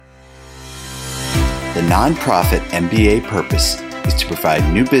The nonprofit MBA purpose is to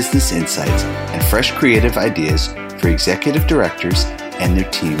provide new business insights and fresh creative ideas for executive directors and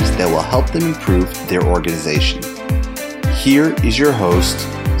their teams that will help them improve their organization. Here is your host,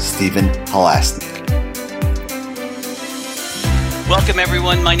 Stephen Halasnik. Welcome,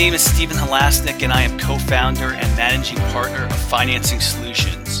 everyone. My name is Stephen Halasnik, and I am co-founder and managing partner of Financing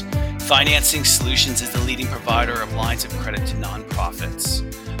Solutions. Financing Solutions is the leading provider of lines of credit to nonprofits.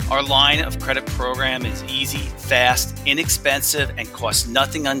 Our line of credit program is easy, fast, inexpensive, and costs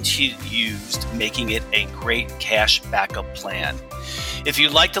nothing until used, making it a great cash backup plan. If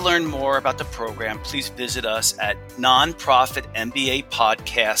you'd like to learn more about the program, please visit us at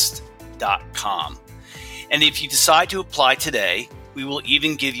nonprofitmbapodcast.com. And if you decide to apply today, we will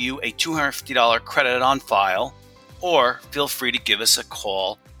even give you a $250 credit on file, or feel free to give us a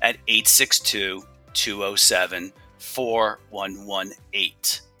call at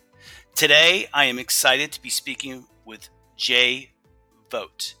 862-207-4118. Today, I am excited to be speaking with Jay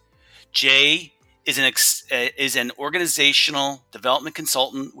Vogt. Jay is an organizational development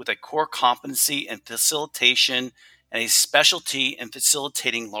consultant with a core competency in facilitation and a specialty in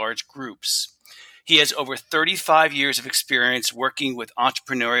facilitating large groups. He has over 35 years of experience working with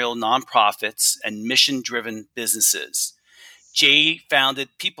entrepreneurial nonprofits and mission-driven businesses. Jay founded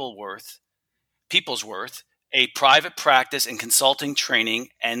People's Worth, a private practice in consulting, training,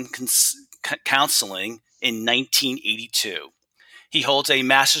 and counseling in 1982. He holds a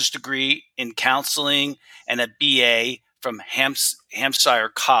master's degree in counseling and a BA from Hampshire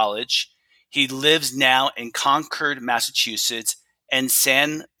College. He lives now in Concord, Massachusetts, and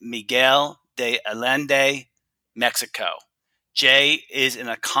San Miguel de Allende, Mexico. Jay is an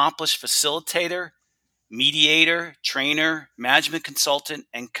accomplished facilitator, mediator, trainer, management consultant,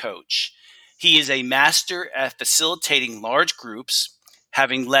 and coach. He is a master at facilitating large groups,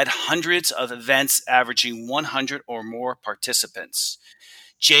 having led hundreds of events averaging 100 or more participants.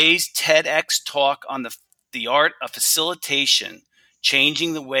 Jay's TEDx talk on the art of facilitation,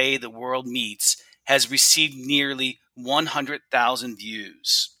 changing the way the world meets, has received nearly 100,000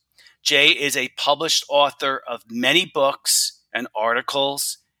 views. Jay is a published author of many books and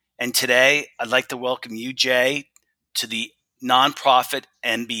articles, and today I'd like to welcome you, Jay, to the Nonprofit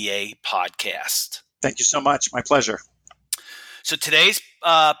MBA podcast. Thank you so much. My pleasure. So today's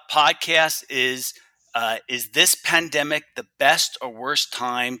podcast is this pandemic the best or worst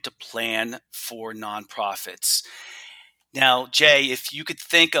time to plan for nonprofits? Now, Jay, if you could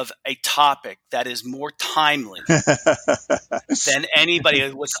think of a topic that is more timely than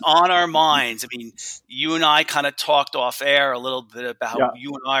anybody, what's on our minds. I mean, you and I kind of talked off air a little bit about how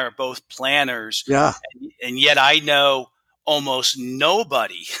you and I are both planners. Yeah. And yet I know almost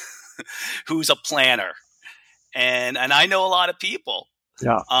nobody who's a planner. And I know a lot of people.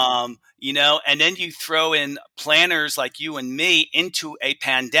 Yeah. And then you throw in planners like you and me into a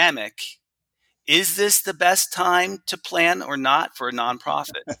pandemic. Is this the best time to plan or not for a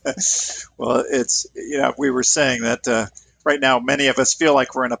nonprofit? Well, we were saying that right now many of us feel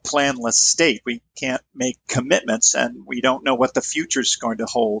like we're in a planless state. We can't make commitments and we don't know what the future is going to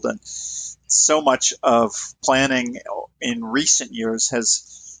hold. And so much of planning in recent years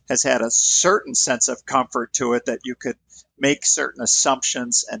has had a certain sense of comfort to it that you could make certain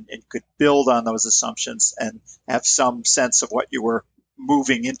assumptions and could build on those assumptions and have some sense of what you were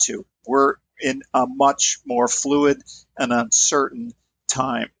moving into. We're in a much more fluid and uncertain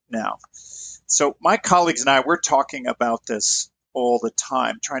time now. So my colleagues and I, we're talking about this all the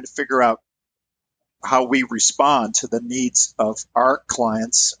time, trying to figure out how we respond to the needs of our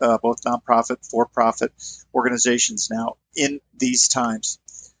clients, both nonprofit, for-profit organizations now in these times.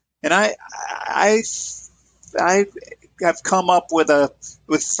 And I have come up with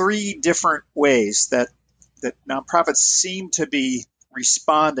three different ways that nonprofits seem to be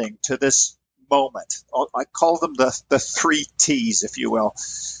responding to this moment. I call them the three T's, if you will.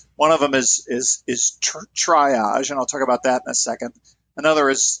 One of them is triage, and I'll talk about that in a second. Another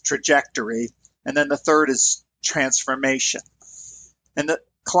is trajectory, and then the third is transformation. And the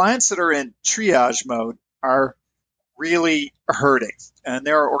clients that are in triage mode are really hurting, and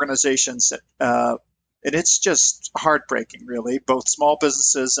there are organizations that, and it's just heartbreaking, really, both small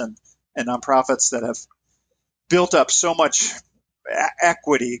businesses and nonprofits that have built up so much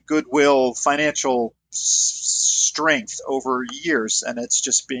equity, goodwill, financial strength over years, and it's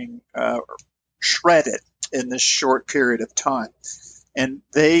just being shredded in this short period of time. And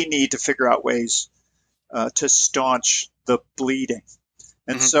they need to figure out ways to staunch the bleeding.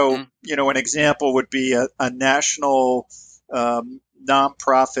 And so, an example would be a national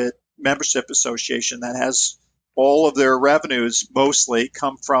nonprofit membership association that has all of their revenues mostly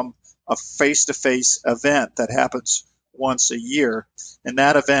come from a face-to-face event that happens once a year. And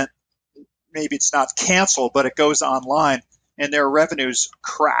that event, maybe it's not canceled, but it goes online and their revenues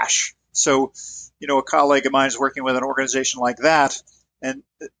crash. So, a colleague of mine is working with an organization like that, and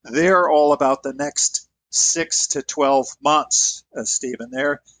they're all about the next 6 to 12 months, Stephen.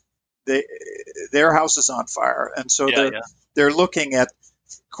 Their house is on fire. And so they're looking at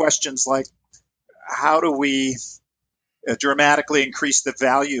questions like, how do we dramatically increase the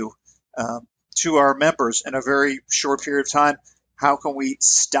value to our members in a very short period of time? How can we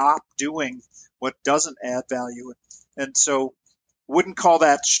stop doing what doesn't add value? And so wouldn't call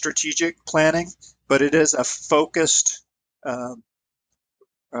that strategic planning, but it is a focused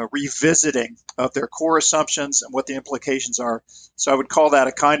revisiting of their core assumptions and what the implications are. So I would call that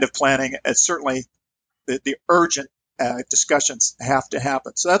a kind of planning. It's certainly the urgent discussions have to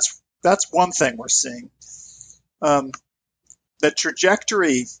happen. So that's one thing we're seeing. The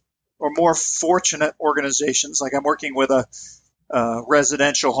trajectory, or more fortunate organizations, like I'm working with a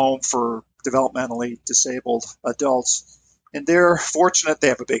residential home for developmentally disabled adults, and they're fortunate. They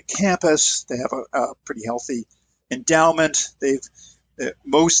have a big campus. They have a pretty healthy endowment.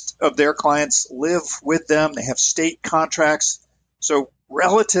 Most of their clients live with them. They have state contracts. So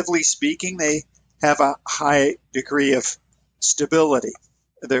relatively speaking, they have a high degree of stability.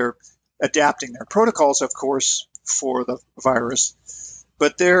 They're adapting their protocols, of course, for the virus,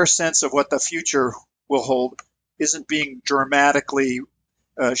 but their sense of what the future will hold isn't being dramatically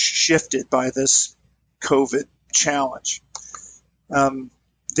shifted by this COVID challenge.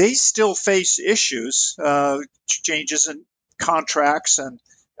 They still face issues, changes in contracts and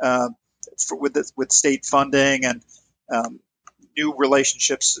with state funding and new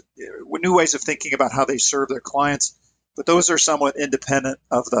relationships, new ways of thinking about how they serve their clients, but those are somewhat independent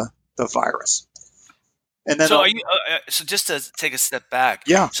of the virus. And then, so just to take a step back.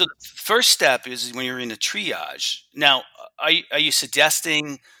 Yeah. So the first step is when you're in the triage. Now, are you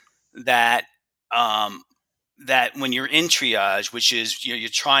suggesting that that when you're in triage, which is you're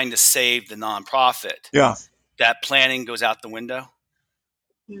trying to save the nonprofit, that planning goes out the window?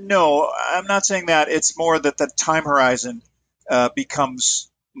 No, I'm not saying that. It's more that the time horizon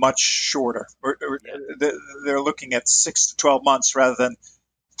becomes much shorter. They're looking at 6 to 12 months rather than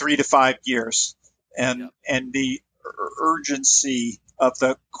 3 to 5 years. And the urgency of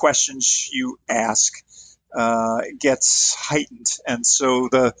the questions you ask gets heightened, and so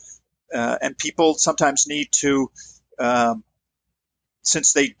and people sometimes need to,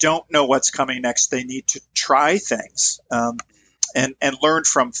 since they don't know what's coming next, they need to try things and learn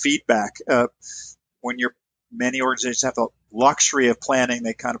from feedback. Many organizations have the luxury of planning,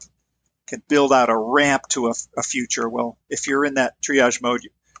 they kind of can build out a ramp to a future. Well, if you're in that triage mode,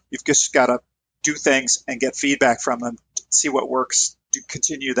 you've just got to do things and get feedback from them, see what works,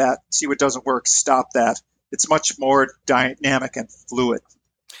 continue that, see what doesn't work, stop that. It's much more dynamic and fluid.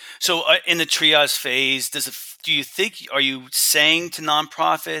 So in the triage phase, do you think, are you saying to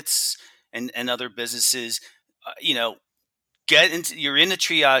nonprofits and other businesses, you're in the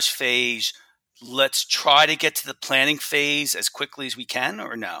triage phase, let's try to get to the planning phase as quickly as we can,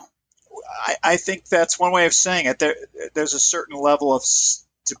 or no? I think that's one way of saying it. There's a certain level of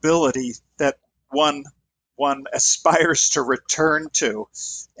stability that one aspires to return to,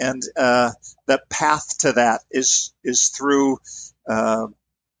 and the path to that is through a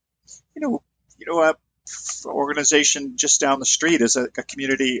organization just down the street is a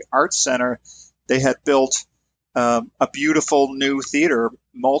community arts center. They had built a beautiful new theater,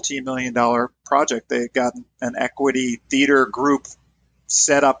 multi-million-dollar project. They had gotten an equity theater group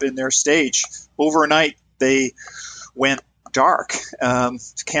set up in their stage. Overnight, they went dark,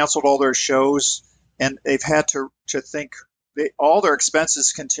 canceled all their shows, and they've had to think all their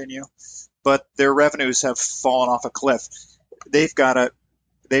expenses continue, but their revenues have fallen off a cliff. They've got to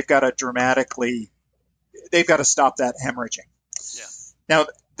stop that hemorrhaging. Yeah. Now,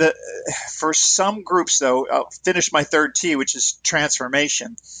 for some groups, though, I'll finish my third T, which is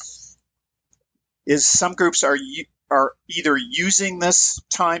transformation. Is some groups are either using this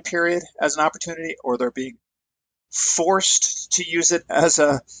time period as an opportunity, or they're being forced to use it as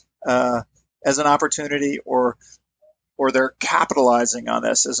an opportunity, or they're capitalizing on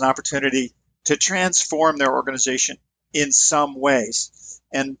this as an opportunity to transform their organization in some ways,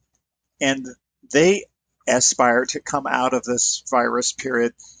 and they aspire to come out of this virus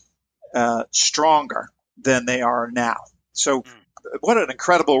period stronger than they are now. So what an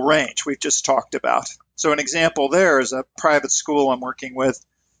incredible range we've just talked about. So an example there is a private school I'm working with,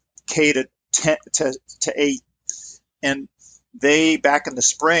 K to 8, and they, back in the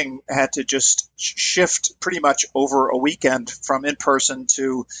spring, had to just shift pretty much over a weekend from in-person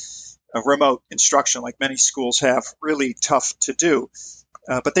to remote instruction like many schools have, really tough to do.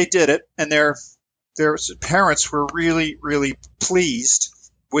 But they did it, and their parents were really, really pleased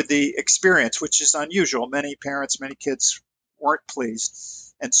with the experience, which is unusual. Many parents, many kids weren't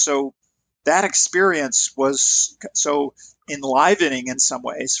pleased. And so that experience was so enlivening in some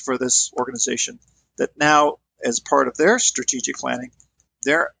ways for this organization that now, as part of their strategic planning,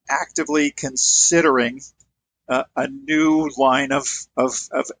 they're actively considering a new line of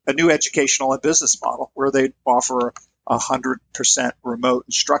a new educational and business model where they offer 100% remote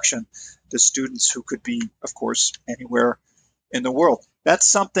instruction to students who could be, of course, anywhere in the world. That's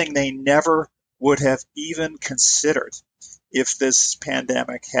something they never would have even considered if this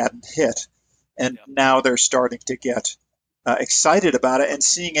pandemic hadn't hit. And now they're starting to get excited about it and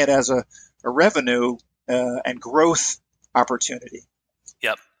seeing it as a revenue and growth opportunity.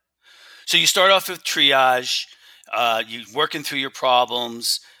 Yep. So you start off with triage, you working through your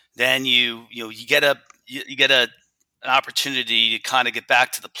problems, then you get an opportunity to kind of get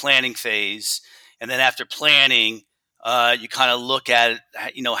back to the planning phase, and then after planning, you kind of look at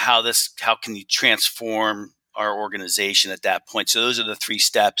how can you transform our organization at that point. So those are the 3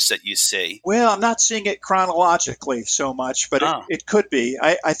 steps that you see. Well, I'm not seeing it chronologically so much, but it could be.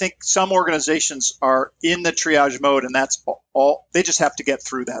 I think some organizations are in the triage mode, and that's all. They just have to get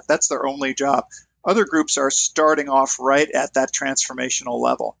through that. That's their only job. Other groups are starting off right at that transformational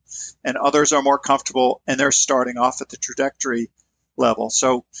level, and others are more comfortable, and they're starting off at the trajectory level.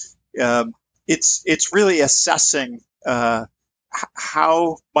 So it's really assessing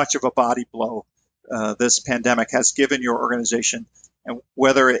how much of a body blow this pandemic has given your organization, and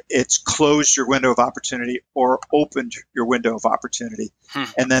whether it's closed your window of opportunity or opened your window of opportunity,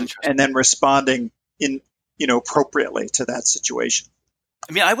 and then responding appropriately to that situation.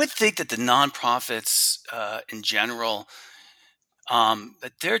 I mean, I would think that the nonprofits in general,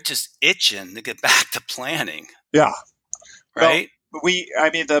 that they're just itching to get back to planning. Yeah. Right. Well,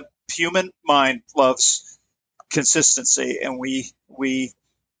 the human mind loves consistency, and we're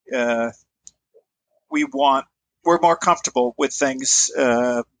more comfortable with things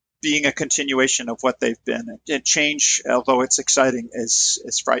being a continuation of what they've been. And change, although it's exciting,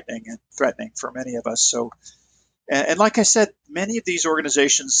 is frightening and threatening for many of us. So, and like I said, many of these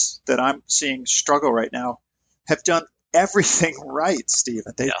organizations that I'm seeing struggle right now have done everything right,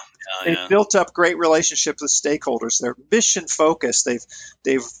 Stephen. They've built up great relationships with stakeholders. They're mission focused.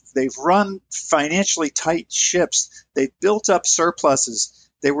 They've run financially tight ships. They've built up surpluses.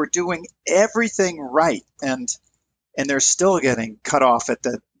 They were doing everything right, and they're still getting cut off at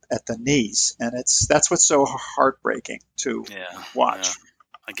the knees, and that's what's so heartbreaking to watch. Yeah.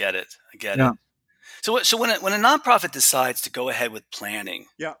 I get it. So when a nonprofit decides to go ahead with planning,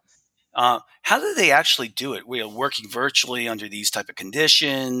 how do they actually do it? We are working virtually under these type of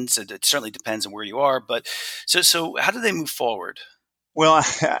conditions. It certainly depends on where you are, but so how do they move forward? Well,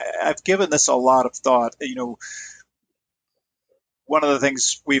 I've given this a lot of thought. One of the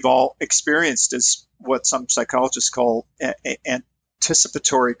things we've all experienced is what some psychologists call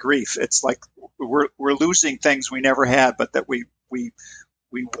anticipatory grief. It's like we're losing things we never had, but that we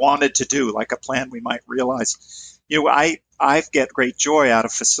wanted to do, like a plan we might realize. I get great joy out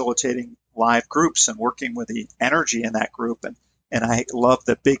of facilitating live groups and working with the energy in that group, and I love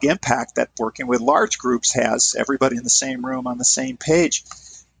the big impact that working with large groups has. Everybody in the same room on the same page,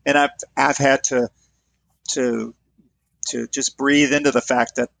 and I've had to just breathe into the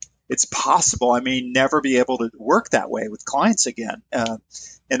fact that it's possible I may never be able to work that way with clients again, and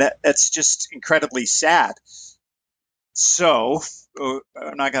that's just incredibly sad. So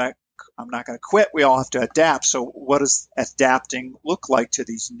I'm not gonna quit. We all have to adapt. So what does adapting look like to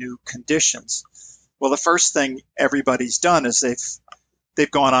these new conditions? Well, the first thing everybody's done is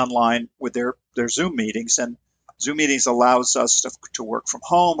they've gone online with their Zoom meetings, and Zoom meetings allows us to work from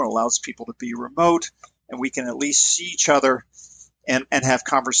home. It allows people to be remote, and we can at least see each other and have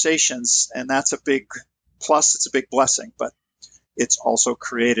conversations, and that's a big plus. It's a big blessing, but it's also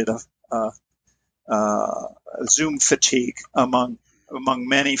created a Zoom fatigue among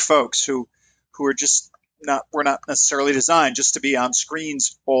many folks who are just we're not necessarily designed just to be on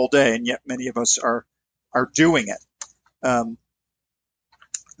screens all day, and yet many of us are doing it.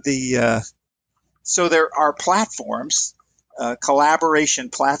 So there are platforms, collaboration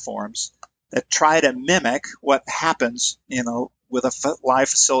platforms, that try to mimic what happens, with a live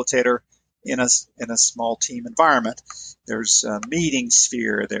facilitator in a small team environment. There's Meeting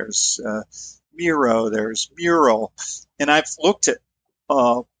Sphere, there's Miro, there's Mural, and I've looked at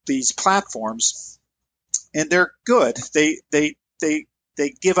these platforms, and they're good. They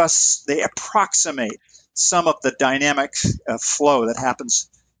approximate some of the dynamic flow that happens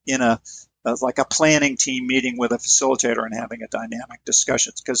in a like a planning team meeting with a facilitator and having a dynamic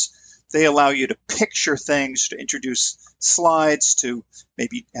discussion, because they allow you to picture things, to introduce slides, to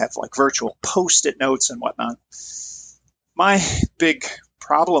maybe have like virtual post-it notes and whatnot. My big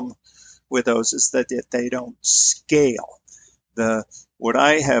problem with those is that they don't scale. What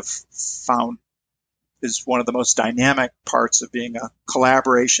I have found is one of the most dynamic parts of being a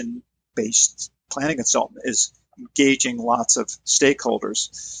collaboration-based planning consultant is engaging lots of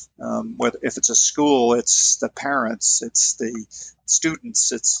stakeholders. Whether if it's a school, it's the parents, it's the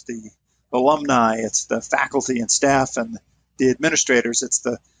students, it's the alumni, it's the faculty and staff and the administrators, it's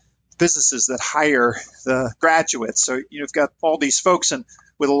the businesses that hire the graduates. So you've got all these folks, and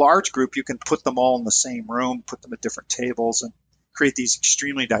with a large group, you can put them all in the same room, put them at different tables, and create these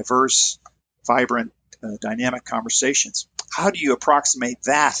extremely diverse, vibrant, dynamic conversations. How do you approximate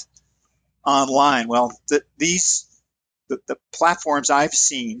that online? Well, the platforms I've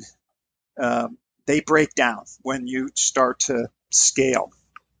seen, they break down when you start to scale.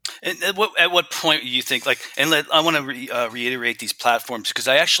 And at what point do you think, I want to reiterate these platforms, because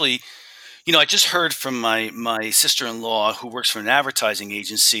I actually, I just heard from my sister-in-law who works for an advertising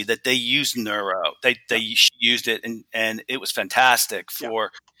agency that they used Neuro. They used it and it was fantastic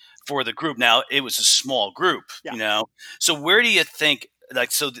for the group. Now, it was a small group, So where do you think,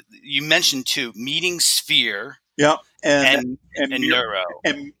 so you mentioned too, Meeting Sphere. Yeah. And Neuro.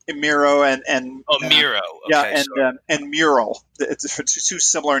 And Miro and Miro. Okay, and Mural. It's two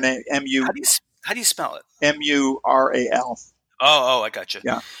similar names. How do you spell it? Mural. Oh, I got you.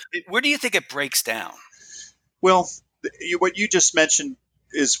 Yeah. Where do you think it breaks down? Well, what you just mentioned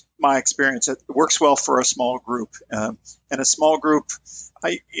is my experience. It works well for a small group. And a small group,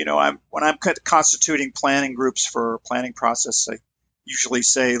 when I'm constituting planning groups for planning process, I usually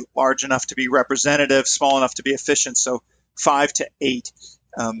say large enough to be representative, small enough to be efficient. So 5 to 8.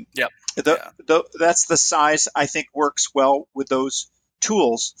 That's the size I think works well with those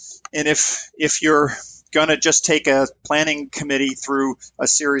tools. And if you're going to just take a planning committee through a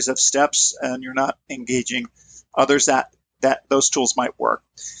series of steps and you're not engaging others, that those tools might work.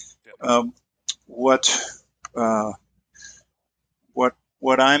 What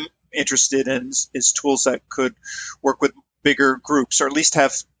I'm interested in is tools that could work with bigger groups, or at least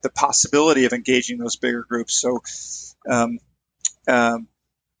have the possibility of engaging those bigger groups. So the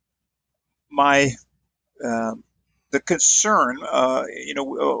concern,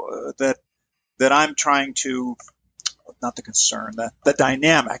 that I'm trying to, not the concern, the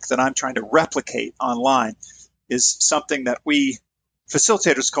dynamic that I'm trying to replicate online is something that we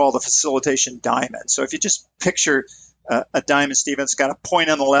facilitators call the facilitation diamond. So if you just picture a diamond, Stephen, it's got a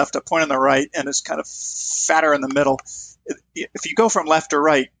point on the left, a point on the right, and it's kind of fatter in the middle. If you go from left to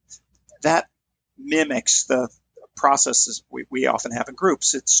right, that mimics the processes we often have in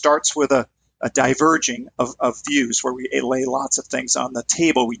groups. It starts with a diverging of views where we lay lots of things on the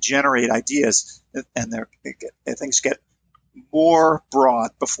table. We generate ideas, and things get more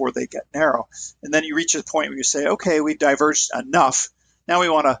broad before they get narrow. And then you reach a point where you say, okay, we've diverged enough. Now we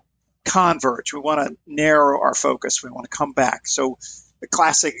want to converge. We want to narrow our focus. We want to come back. So the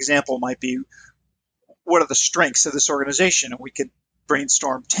classic example might be, what are the strengths of this organization? And we could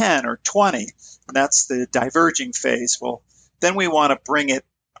brainstorm 10 or 20, and that's the diverging phase. Well, then we want to bring it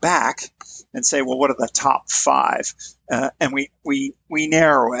back and say, well, what are the top 5? And we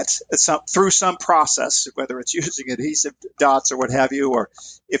narrow it through some process, whether it's using adhesive dots or what have you, or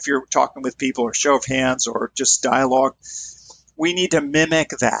if you're talking with people, or show of hands, or just dialogue. We need to mimic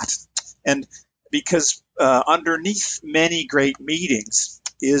that. And because underneath many great meetings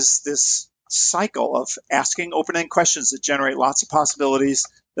is this cycle of asking open-ended questions that generate lots of possibilities,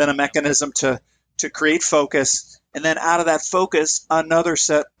 then a mechanism to create focus, and then out of that focus, another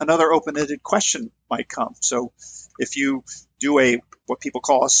open-ended question might come. So if you do what people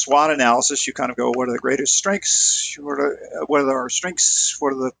call a SWOT analysis, you kind of go, what are the greatest strengths? What are our strengths?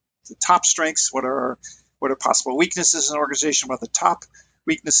 What are the top strengths? What are possible weaknesses in an organization? What are the top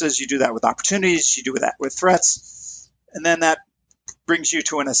weaknesses? You do that with opportunities. You do that with threats. And then that brings you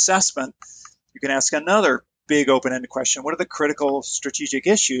to an assessment. You can ask another big open-ended question. What are the critical strategic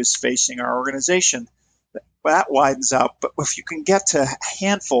issues facing our organization? That widens out. But if you can get to a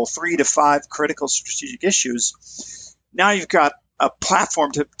handful, 3 to 5 critical strategic issues, now you've got a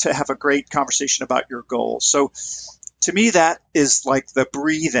platform to have a great conversation about your goals. So to me, that is like the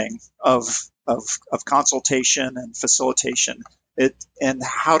breathing of consultation and facilitation. And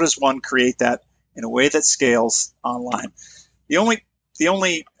how does one create that in a way that scales online? The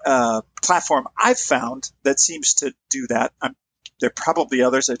only platform I've found that seems to do that, there are probably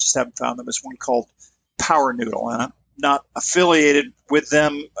others, I just haven't found them, is one called Power Noodle. And I'm not affiliated with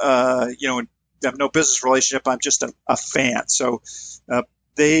them, have no business relationship. I'm just a fan. So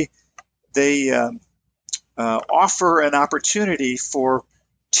they offer an opportunity for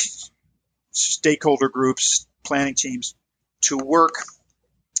stakeholder groups, planning teams to work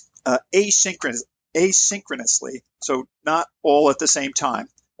asynchronously, so not all at the same time,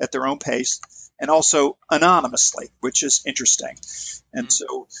 at their own pace, and also anonymously, which is interesting. And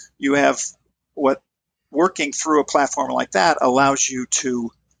so you have what working through a platform like that allows you to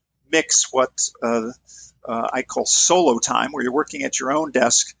mix what I call solo time, where you're working at your own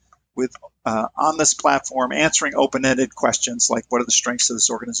desk with on this platform, answering open-ended questions like what are the strengths of this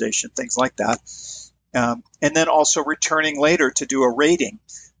organization, things like that. And then also returning later to do a rating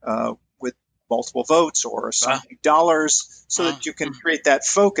with multiple votes or assigning dollars so that you can create that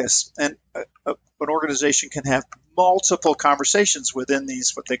focus. And an organization can have multiple conversations within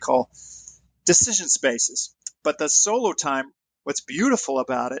these, what they call decision spaces. But the solo time, what's beautiful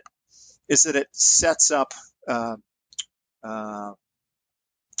about it is that it sets up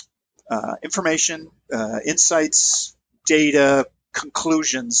information, insights, data,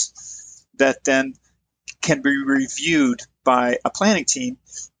 conclusions that then can be reviewed by a planning team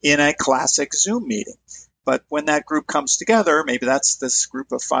in a classic Zoom meeting. But when that group comes together, maybe that's this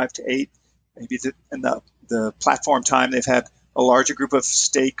group of 5 to 8, maybe in the platform time, they've had a larger group of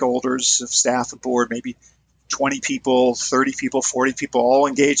stakeholders, of staff and board, maybe 20 people, 30 people, 40 people, all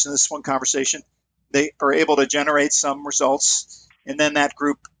engaged in this one conversation. They are able to generate some results, and then that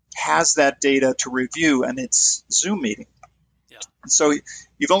group has that data to review, and it's Zoom meeting. Yeah. So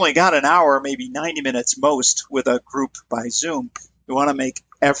you've only got an hour, maybe 90 minutes most with a group by Zoom. You want to make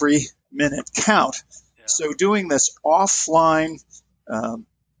every minute count. Yeah. So doing this offline,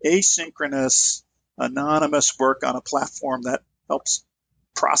 asynchronous, anonymous work on a platform that helps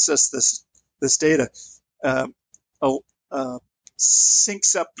process this data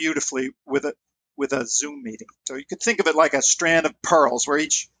syncs up beautifully with a Zoom meeting. So you could think of it like a strand of pearls, where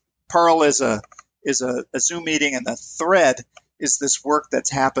each pearl is a Zoom meeting, and the thread is this work that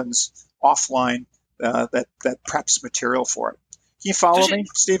happens offline that preps material for it. Can you follow me,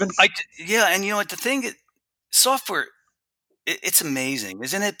 Stephen? Yeah, and you know what, the thing, software, it's amazing,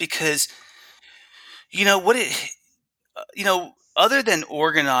 isn't it? Because other than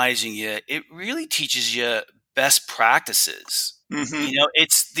organizing you, it really teaches you best practices. Mm-hmm.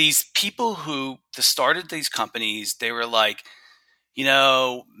 It's these people who started these companies. They were like,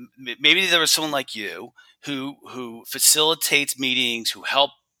 maybe there was someone like you who facilitates meetings, who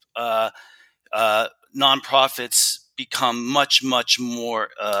help nonprofits become much, much more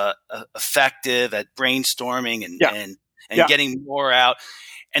effective at brainstorming and getting more out.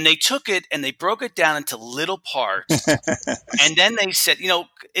 And they took it and they broke it down into little parts. And then they said,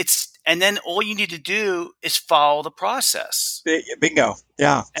 and then all you need to do is follow the process. Bingo.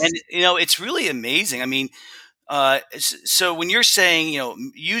 Yeah. And, it's really amazing. I mean, so when you're saying,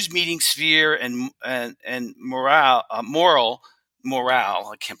 use MeetingSphere and moral,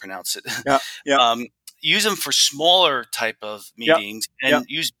 I can't pronounce it. Yeah. Yeah. Use them for smaller type of meetings, and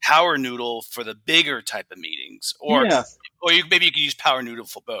use PowerNoodle for the bigger type of meetings, or maybe you can use PowerNoodle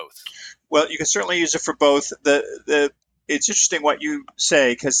for both. Well, you can certainly use it for both. It's interesting what you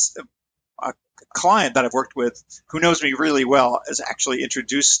say, because a client that I've worked with who knows me really well has actually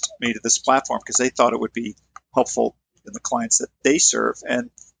introduced me to this platform because they thought it would be helpful in the clients that they serve. And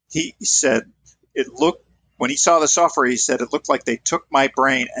he said when he saw the software, he said it looked like they took my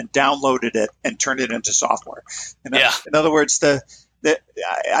brain and downloaded it and turned it into software. In other words,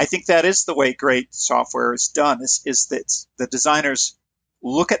 I think that is the way great software is done, is that the designers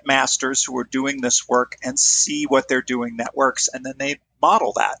look at masters who are doing this work and see what they're doing that works, and then they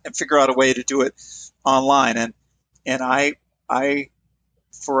model that and figure out a way to do it online. And I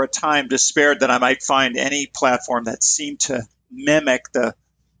for a time despaired that I might find any platform that seemed to mimic the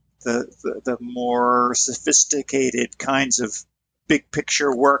more sophisticated kinds of big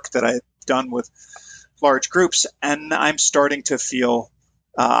picture work that I've done with large groups. And I'm starting to feel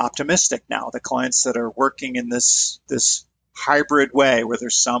optimistic now. The clients that are working in this hybrid way, where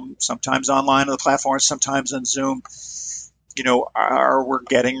there's sometimes online on the platform, sometimes on Zoom, we're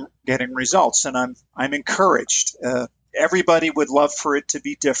getting results, and I'm encouraged. Everybody would love for it to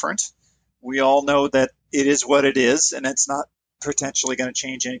be different. We all know that it is what it is, and it's not potentially going to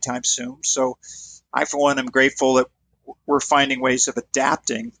change anytime soon. So I, for one, am grateful that we're finding ways of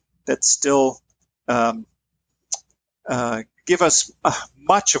adapting that still give us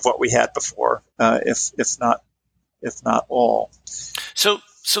much of what we had before, if not all. So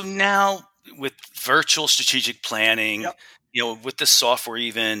now with virtual strategic planning, with the software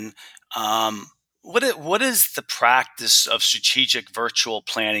even, What does the practice of strategic virtual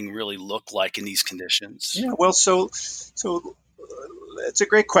planning really look like in these conditions? Yeah, well, so it's a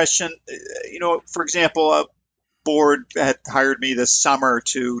great question. For example, a board had hired me this summer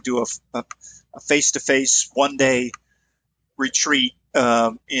to do a face-to-face one-day retreat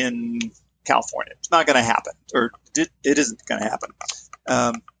in California. It's not going to happen, or it isn't going to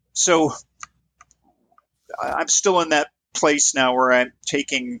happen. So I'm still in that place now where I'm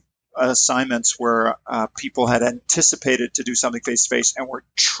taking assignments where people had anticipated to do something face-to-face, and we're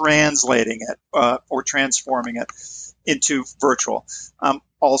translating it or transforming it into virtual. I'm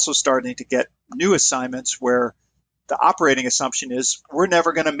also starting to get new assignments where the operating assumption is we're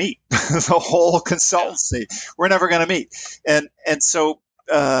never going to meet. The whole consultancy, we're never going to meet, and so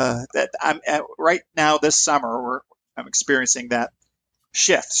that I'm at, right now this summer I'm experiencing that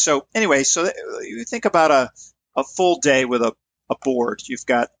shift. So anyway, so you think about a full day with a board. You've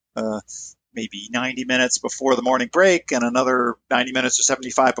got maybe 90 minutes before the morning break and another 90 minutes or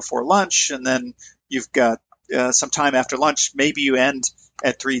 75 before lunch, and then you've got some time after lunch. Maybe you end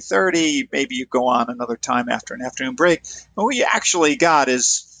at 3:30. Maybe you go on another time after an afternoon break. And what you actually got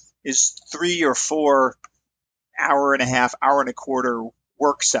is 3 or 4 hour and a half, hour and a quarter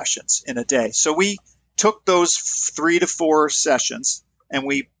work sessions in a day. So we took those 3 to 4 sessions and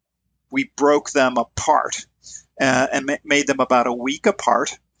we broke them apart and made them about a week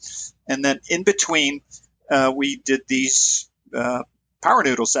apart. And then in between, we did these Power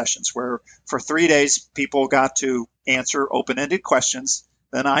Noodle sessions where for 3 days, people got to answer open-ended questions.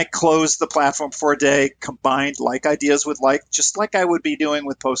 Then I closed the platform for a day, combined like ideas with like, just like I would be doing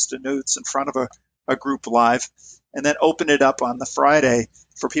with Post-it notes in front of a group live, and then opened it up on the Friday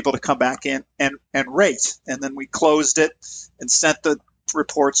for people to come back in and rate. And then we closed it and sent the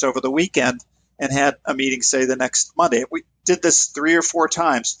reports over the weekend and had a meeting, say, the next Monday. We did this 3 or 4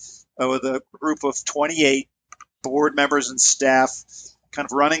 times with a group of 28 board members and staff, kind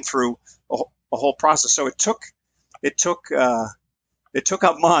of running through a whole process. So it took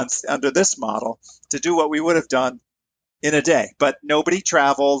a month under this model to do what we would have done in a day, but nobody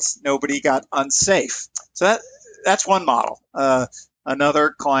travels, nobody got unsafe. So that's one model.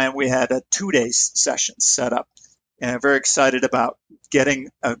 Another client, we had a 2-day session set up, and I'm very excited about getting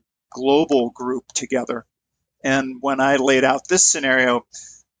a global group together. And when I laid out this scenario,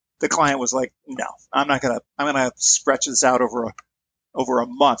 the client was like, "No, I'm gonna stretch this out over a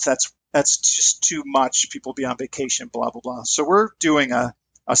month. That's just too much. People be on vacation, blah blah blah." So we're doing a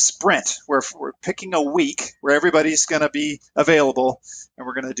sprint where we're picking a week where everybody's going to be available, and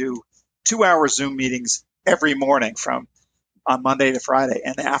we're going to do 2-hour Zoom meetings every morning from on Monday to Friday.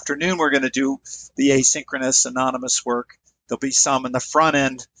 And the afternoon, we're going to do the asynchronous anonymous work. There'll be some in the front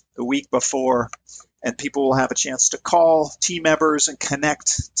end the week before, and people will have a chance to call team members and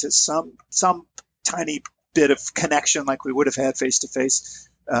connect to some tiny bit of connection like we would have had face to face.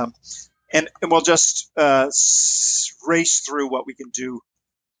 And we'll just race through what we can do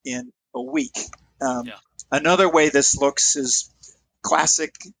in a week. Another way this looks is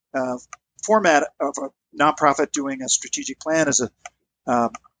classic format of a nonprofit doing a strategic plan is a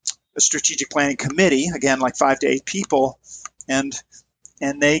strategic planning committee, again, like 5 to 8 people, and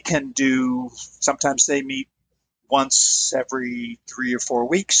they can do, sometimes they meet once every 3 or 4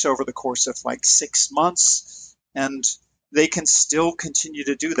 weeks over the course of like 6 months, and they can still continue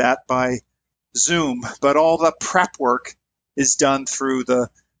to do that by Zoom, but all the prep work is done through the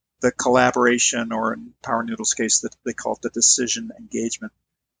collaboration, or in Power Noodle's case, they call it the decision engagement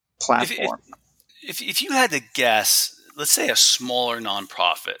platform. If you had to guess, let's say a smaller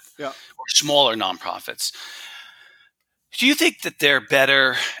nonprofit, or smaller nonprofits, do you think that they're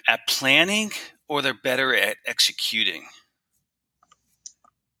better at planning or they're better at executing?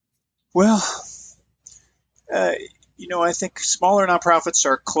 Well, I think smaller nonprofits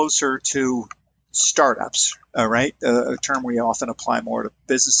are closer to startups, right? A term we often apply more to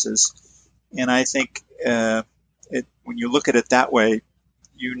businesses. And I think when you look at it that way,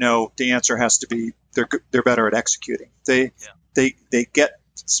 the answer has to be they're better at executing. They get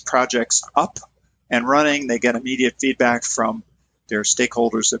projects up and running. They get immediate feedback from their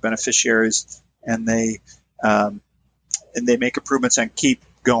stakeholders, their beneficiaries, and they make improvements and keep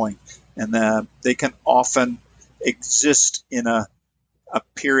going. And they can often exist in a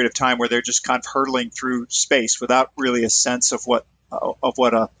period of time where they're just kind of hurtling through space without really a sense of what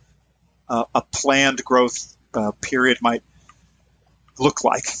a planned growth period might look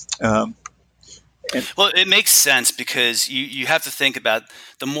like. Well, it makes sense because you have to think about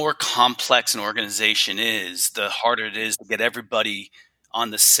the more complex an organization is, the harder it is to get everybody on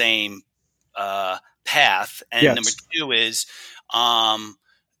the same path. And Yes. Number 2 is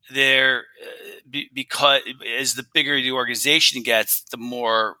because as the bigger the organization gets, the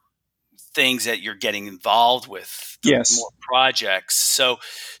more things that you're getting involved with, the Yes. more projects. So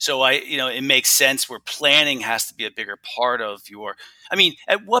it makes sense where planning has to be a bigger part of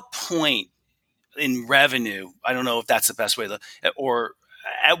at what point in revenue, I don't know if that's the best way or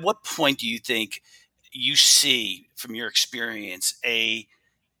at what point do you think you see from your experience a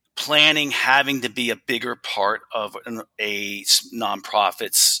planning having to be a bigger part of a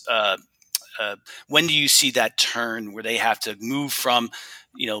nonprofit's when do you see that turn where they have to move from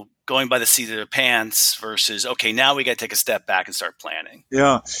going by the seat of their pants versus okay, now we got to take a step back and start planning?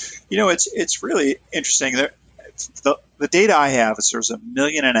 Yeah, it's really interesting. The data I have is there's 1.5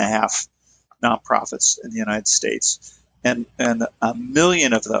 million nonprofits in the United States, and 1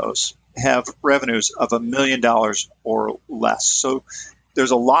 million of those have revenues of $1 million or less. So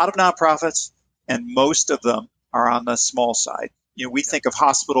there's a lot of nonprofits, and most of them are on the small side. We think of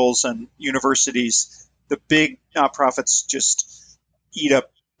hospitals and universities. The big nonprofits just eat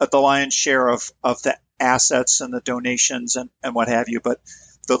up the lion's share of the assets and the donations and what have you. But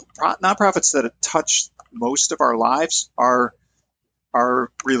the nonprofits that touch most of our lives are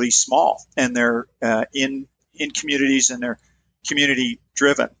really small, and they're in communities, and they're community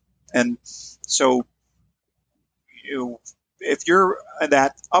driven. And so if you're in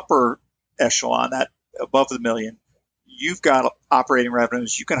that upper echelon, that above the million, you've got operating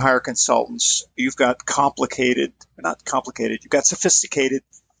revenues, you can hire consultants, you've got you've got sophisticated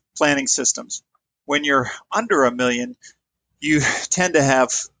planning systems. When you're under 1 million, you tend to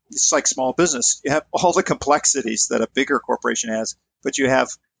have, it's like small business, you have all the complexities that a bigger corporation has, but you have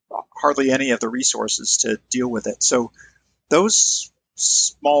hardly any of the resources to deal with it. So those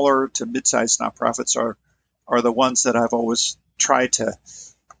smaller to mid-sized nonprofits are the ones that I've always tried to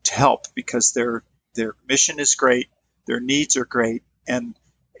help, because their mission is great, their needs are great, and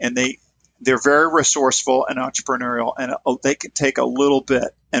they're very resourceful and entrepreneurial, and they can take a little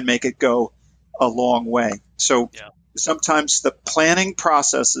bit and make it go a long way. So sometimes the planning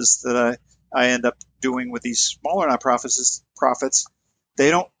processes that I end up doing with these smaller nonprofits,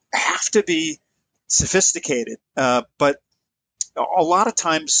 they don't have to be sophisticated, but a lot of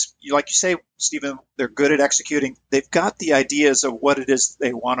times, like you say, Stephen, they're good at executing. They've got the ideas of what it is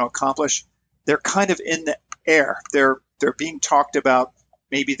they want to accomplish. They're kind of in the air. They're being talked about.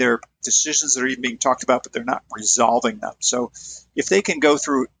 Maybe their decisions are even being talked about, but they're not resolving them. So if they can go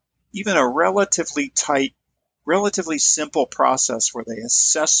through even a relatively tight, relatively simple process where they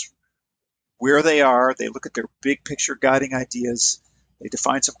assess where they are, they look at their big picture guiding ideas, they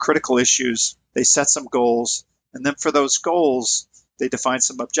define some critical issues, they set some goals, and then for those goals, they define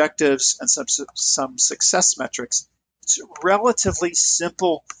some objectives and some success metrics. It's a relatively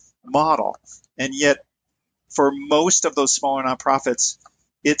simple model, and yet for most of those smaller nonprofits,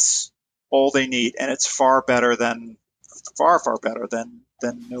 it's all they need, and it's far better than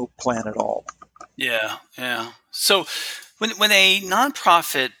no plan at all. Yeah. So when a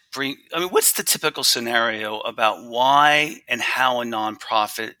nonprofit what's the typical scenario about why and how a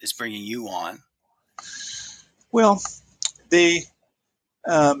nonprofit is bringing you on? Well, the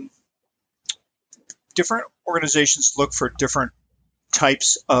different organizations look for different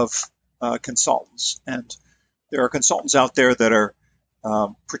types of consultants, and there are consultants out there that are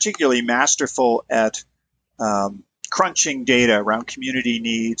particularly masterful at crunching data around community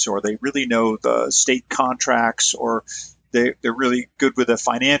needs, or they really know the state contracts, or they're really good with the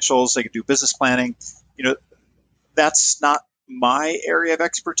financials. They can do business planning. That's not my area of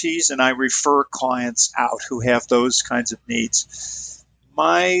expertise, and I refer clients out who have those kinds of needs.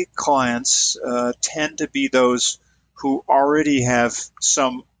 My clients tend to be those who already have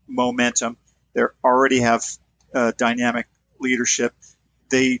some momentum. They already have dynamic leadership.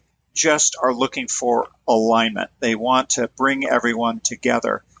 They just are looking for alignment. They want to bring everyone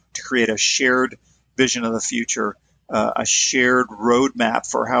together to create a shared vision of the future, a shared roadmap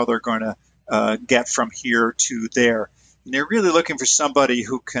for how they're going to get from here to there. And they're really looking for somebody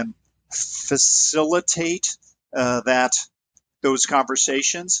who can facilitate those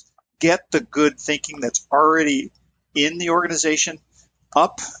conversations, get the good thinking that's already in the organization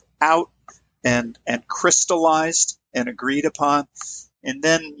up, out, and crystallized and agreed upon. And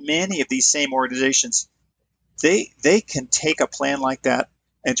then many of these same organizations, they can take a plan like that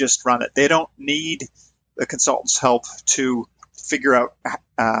and just run it. They don't need the consultant's help to figure out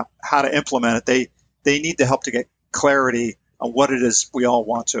how to implement it. They need the help to get clarity on what it is we all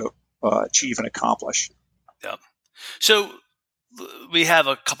want to achieve and accomplish. Yep. So we have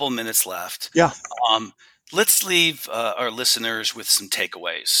a couple of minutes left. Yeah. Let's leave our listeners with some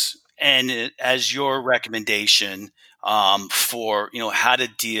takeaways. And as your recommendation, for how to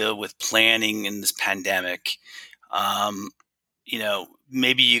deal with planning in this pandemic.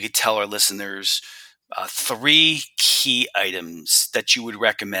 Maybe you could tell our listeners 3 key items that you would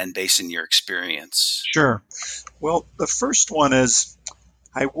recommend based on your experience. Sure. Well, the first one is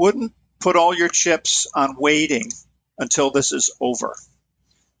I wouldn't put all your chips on waiting until this is over.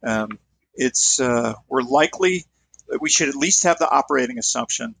 We should at least have the operating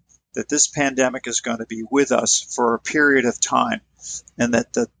assumption that this pandemic is going to be with us for a period of time, and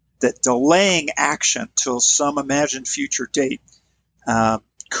that that delaying action till some imagined future date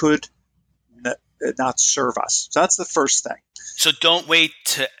could not serve us. So that's the first thing. So don't wait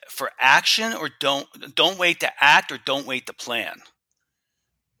for action, or don't wait to act, or don't wait to plan.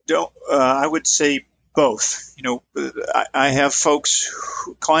 I would say both. I have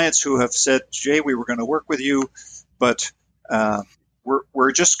clients who have said, Jay, we were going to work with you, but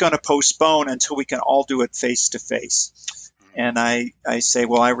we're just going to postpone until we can all do it face to face. And I say,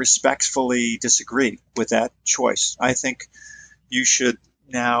 well, I respectfully disagree with that choice. I think you should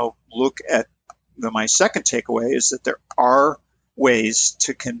now look at my second takeaway is that there are ways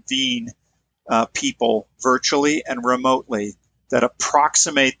to convene people virtually and remotely that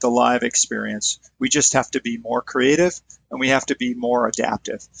approximate the live experience. We just have to be more creative, and we have to be more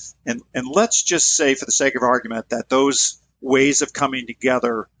adaptive. And let's just say, for the sake of argument, that those ways of coming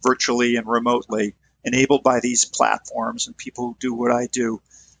together virtually and remotely, enabled by these platforms and people who do what I do,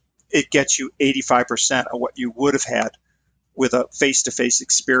 it gets you 85% of what you would have had with a face-to-face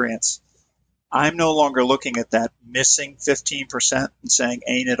experience. I'm no longer looking at that missing 15% and saying,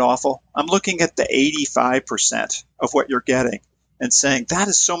 ain't it awful? I'm looking at the 85% of what you're getting and saying, that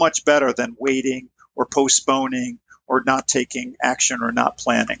is so much better than waiting or postponing or not taking action or not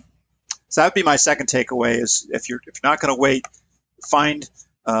planning. So that would be my second takeaway is if you're not going to wait, find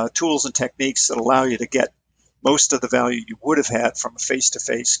tools and techniques that allow you to get most of the value you would have had from a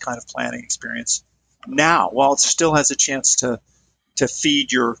face-to-face kind of planning experience now, while it still has a chance to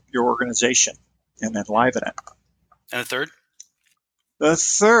feed your organization and enliven it. And a third? The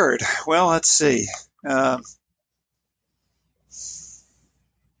third, well, let's see. I'll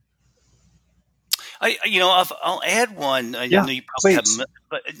add one. I know you probably have,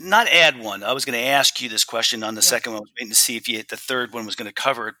 but not add one. I was going to ask you this question on the second one. I was waiting to see if the third one was going to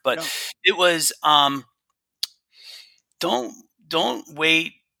cover it, but it was don't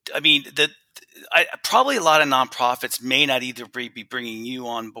wait. I mean, probably a lot of nonprofits may not either be bringing you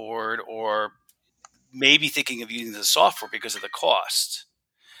on board or maybe thinking of using the software because of the cost.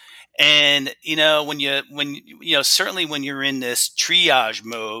 And certainly when you're in this triage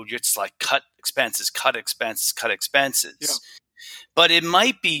mode, it's like cut expenses. Yeah. But it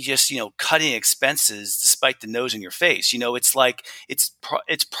might be just cutting expenses despite the nose in your face. It's like it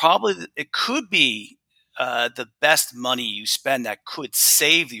could be the best money you spend that could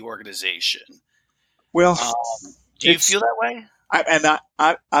save the organization. Well, do you feel that way?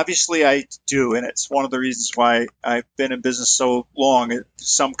 Obviously I do, and it's one of the reasons why I've been in business so long.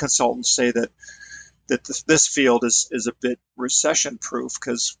 Some consultants say that this field is a bit recession-proof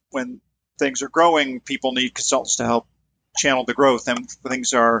because when things are growing, people need consultants to help channel the growth, and when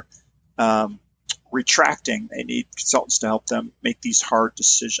things are retracting, they need consultants to help them make these hard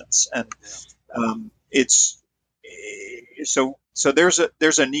decisions. And so there's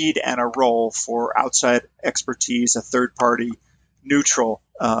a need and a role for outside expertise, a third party, neutral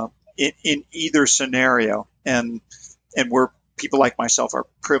in either scenario, and we're people like myself are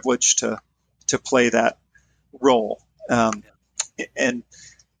privileged to play that role.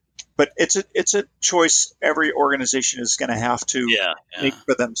 But it's a choice every organization is going to have to make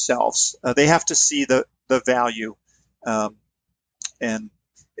for themselves. They have to see the value, and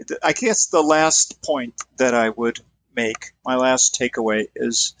I guess the last point that I would make, my last takeaway,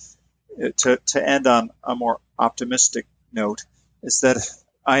 is to end on a more optimistic note, is that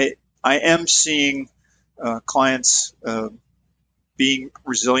I am seeing clients being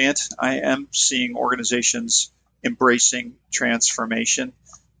resilient. I am seeing organizations embracing transformation.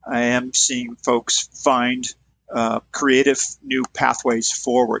 I am seeing folks find creative new pathways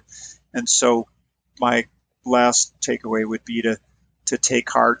forward. And so my last takeaway would be to take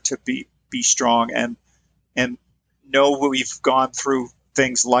heart, to be strong, and know we've gone through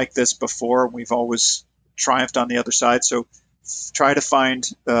things like this before. We've always triumphed on the other side. So try to find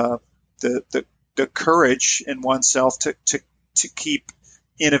the courage in oneself to keep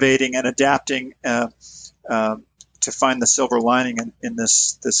innovating and adapting, to find the silver lining in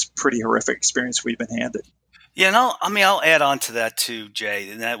this pretty horrific experience we've been handed. Yeah, and I'll add on to that too, Jay.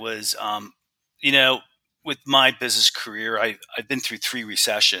 And that was, with my business career, I've been through 3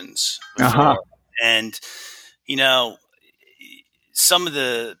 recessions before, and you know, some of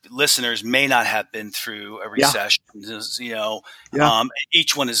the listeners may not have been through a recession.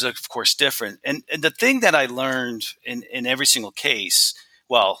 Each one is, of course, different. And the thing that I learned in every single case,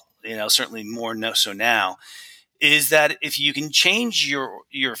 well, certainly more so now, is that if you can change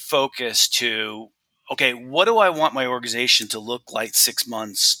your focus to, okay, what do I want my organization to look like 6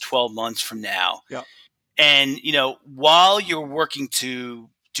 months, 12 months from now? Yeah. And, while you're working to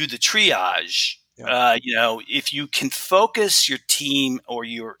do the triage, if you can focus your team or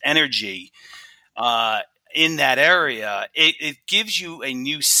your energy in that area, it gives you a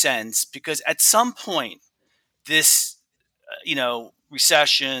new sense, because at some point, this,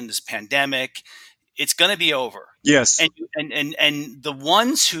 recession, this pandemic, it's going to be over. Yes. And the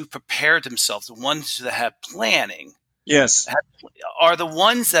ones who prepared themselves, the ones that have planning, yes, are the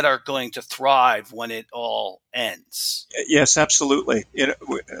ones that are going to thrive when it all ends. Yes, absolutely.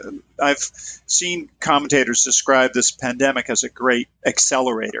 I've seen commentators describe this pandemic as a great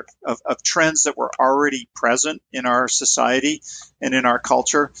accelerator of trends that were already present in our society and in our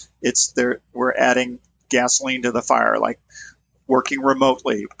culture. We're adding gasoline to the fire, like working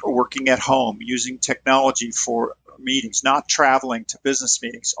remotely, working at home, using technology for meetings, not traveling to business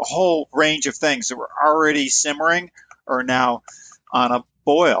meetings. A whole range of things that were already simmering are now on a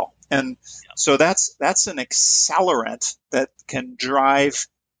boil. And so that's an accelerant that can drive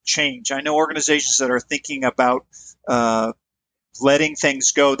change. I know organizations that are thinking about letting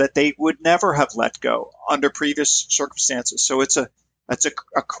things go that they would never have let go under previous circumstances. So it's a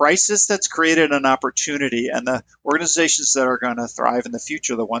crisis that's created an opportunity, and the organizations that are going to thrive in the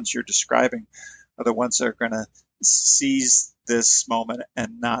future, the ones you're describing, are the ones that are going to seize this moment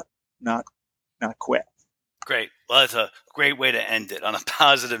and not quit. Great. Well, that's a great way to end it on a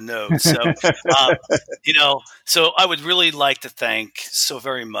positive note. So, so I would really like to thank so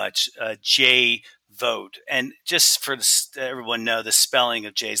very much Jay Vogt. And just for everyone know, the spelling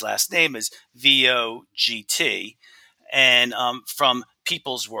of Jay's last name is Vogt, and from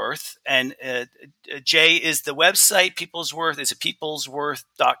Peoplesworth. And Jay, is the website Peoplesworth? Is it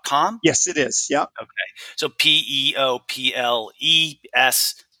peoplesworth.com? Yes, it is. Yeah. Okay. So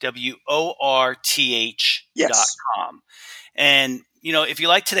PeoplesWorth.com. And, if you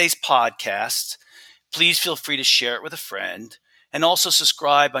like today's podcast, please feel free to share it with a friend, and also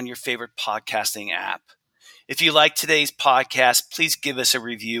subscribe on your favorite podcasting app. If you like today's podcast, please give us a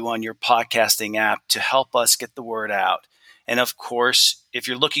review on your podcasting app to help us get the word out. And of course, if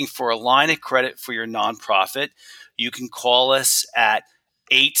you're looking for a line of credit for your nonprofit, you can call us at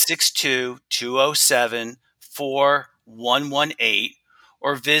 862-207-4118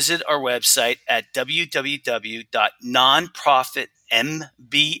 or visit our website at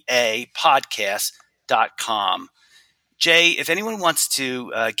www.nonprofitmbapodcast.com. Jay, if anyone wants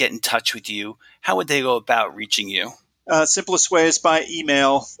to get in touch with you, how would they go about reaching you? Simplest way is by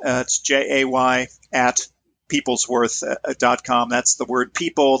email. It's jay@peoplesworth.com. That's the word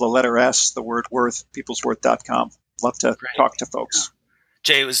people, the letter S, the word worth, peoplesworth.com. Love to talk to folks. Yeah.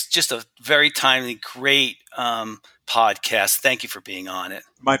 Jay, it was just a very timely, great podcast. Thank you for being on it.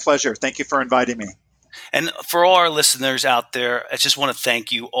 My pleasure. Thank you for inviting me. And for all our listeners out there, I just want to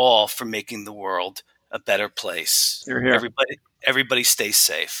thank you all for making the world a better place. You're here. Everybody stay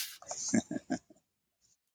safe.